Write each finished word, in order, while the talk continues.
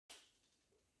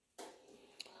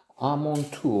A Mon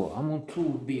Tour. A Mon Tour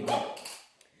would be a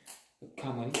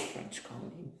comedy, French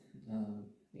comedy,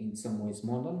 in some ways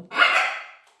modern.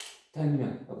 Telling me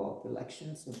about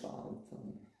elections, about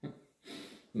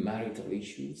marital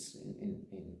issues in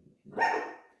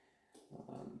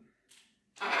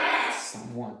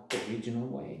somewhat original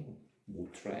way,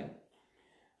 wood thread.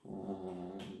 A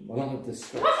lot of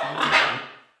destruction.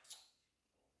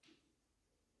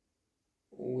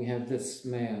 We have this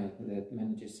mayor that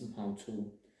manages somehow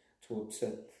to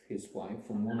upset his wife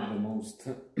from one of the most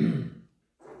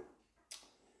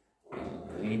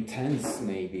intense,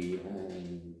 maybe,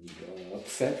 and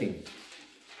upsetting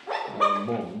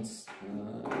moments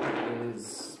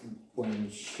is when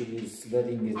she's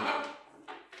letting it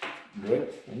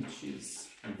rip and she's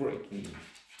breaking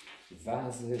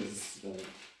vases,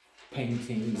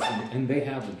 paintings, and they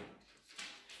have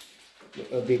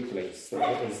a big place.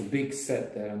 There's a big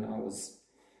set there, and I was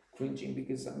cringing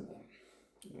because I'm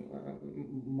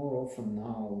more often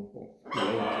now,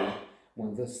 lately,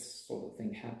 when this sort of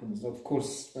thing happens, of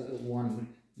course, one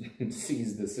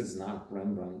sees this is not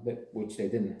Rembrandt, but which they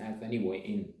didn't have anyway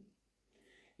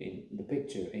in the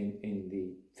picture, in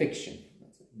the fiction,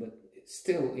 but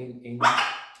still in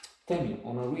claiming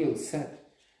on a real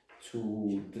set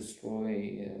to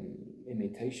destroy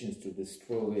imitations, to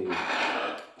destroy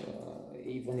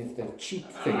even if they're cheap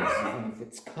things, even if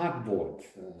it's cardboard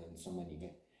in so many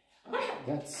ways.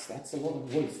 That's a lot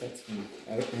of waste. That's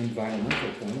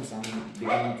environmental terms. I'm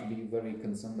beginning to be very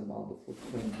concerned about the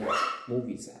footprint that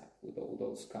movies have with all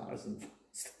those cars and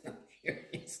Fast and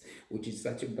Furious, which is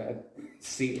such a bad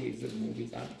series of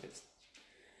movies. I'm just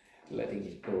letting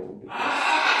it go because,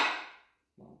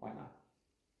 well, why not?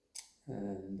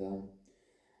 And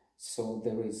so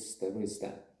there is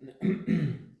that.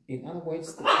 In other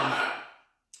ways,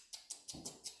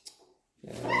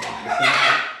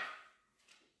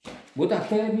 Bă,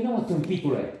 termină, mă,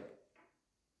 tâmpitule!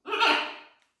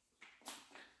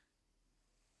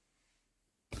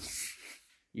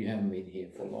 You haven't been here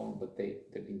for long, but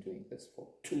they've been doing this for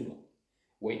too long.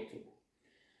 Way too long.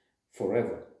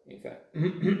 Forever, in fact.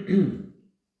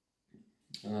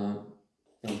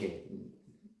 Okay,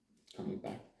 coming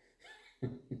back.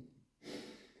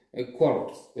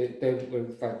 Quarrels. They were,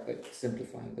 in fact,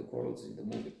 simplifying the quarrels in the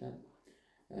movie.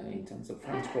 In terms of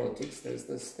French politics, there's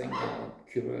this thing about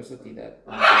curiosity that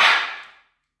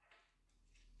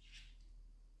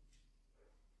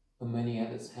many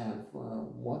others have.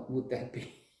 What would that be?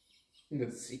 The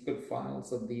secret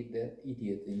files of that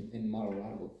idiot in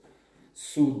Mar-a-Lago,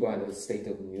 sued by the state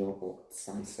of New York or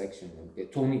some section of the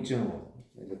Attorney General,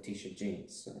 Letitia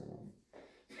James.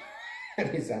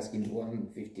 He's asking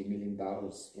 $250 million.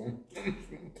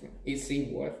 Is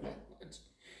he worth that much?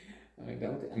 I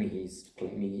doubt it. I mean, he's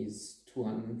claiming he's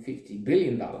 $250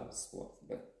 billion worth,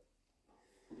 but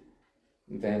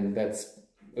then that's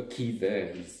a key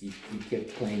there. He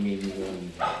kept claiming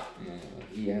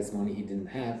he has money he didn't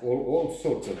have, or all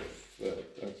sorts of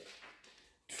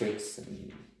tricks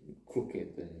and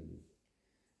crooked and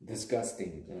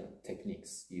disgusting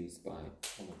techniques used by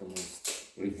one of the most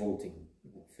revolting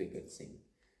figures in.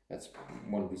 That's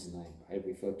one reason I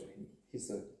refer to him.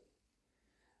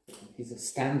 He's a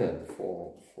standard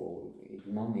for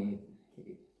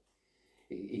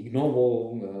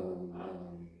ignoble,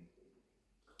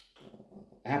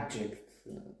 abject,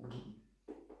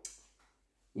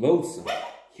 loathsome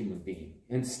human being,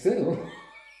 and still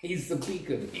he's the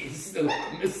beacon. He's the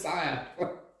Messiah.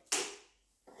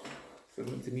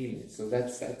 So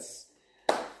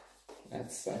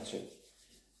that's such a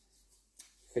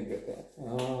figure there.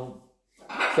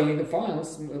 So in the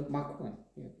finals, Macron.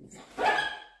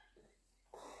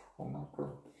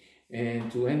 Macron.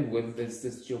 And to end with, there's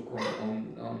this joke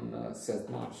on Seth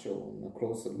Marshall, on a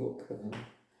closer look.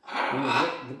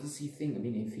 What does he think? I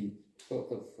mean, if he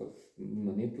thought of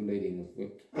manipulating,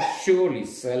 surely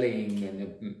selling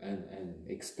and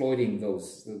exploiting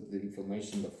the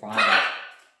information, the files,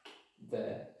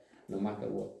 no matter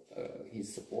what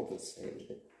his supporters say,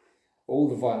 all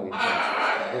the violent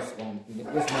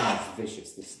intentions. This man is vicious.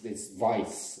 This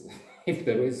vice. If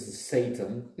there is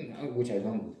Satan, which I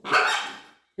don't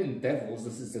believe, devils,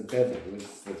 this is the devil.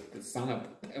 It's the son of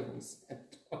the devils.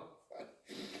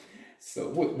 So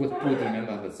with Putin and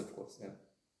others, of course, yeah.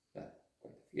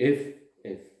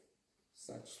 If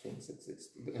such things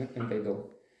exist, and they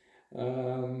don't,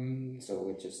 so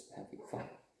we're just having fun.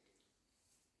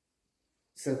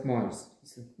 Seth Mars, he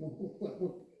said,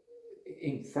 what,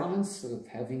 in France,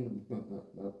 having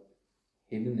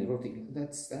hidden erotic,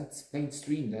 that's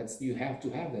mainstream. You have to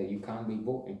have that. You can't be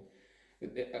boring.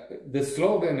 The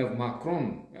slogan of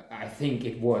Macron, I think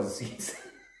it was,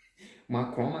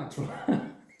 Macron,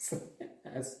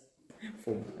 as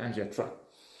for Ajatra.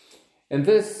 And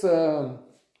this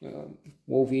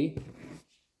movie,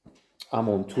 A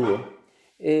Mon Tour,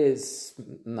 is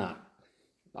not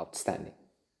outstanding.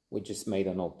 We just made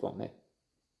a note on it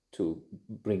to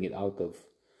bring it out of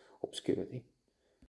obscurity.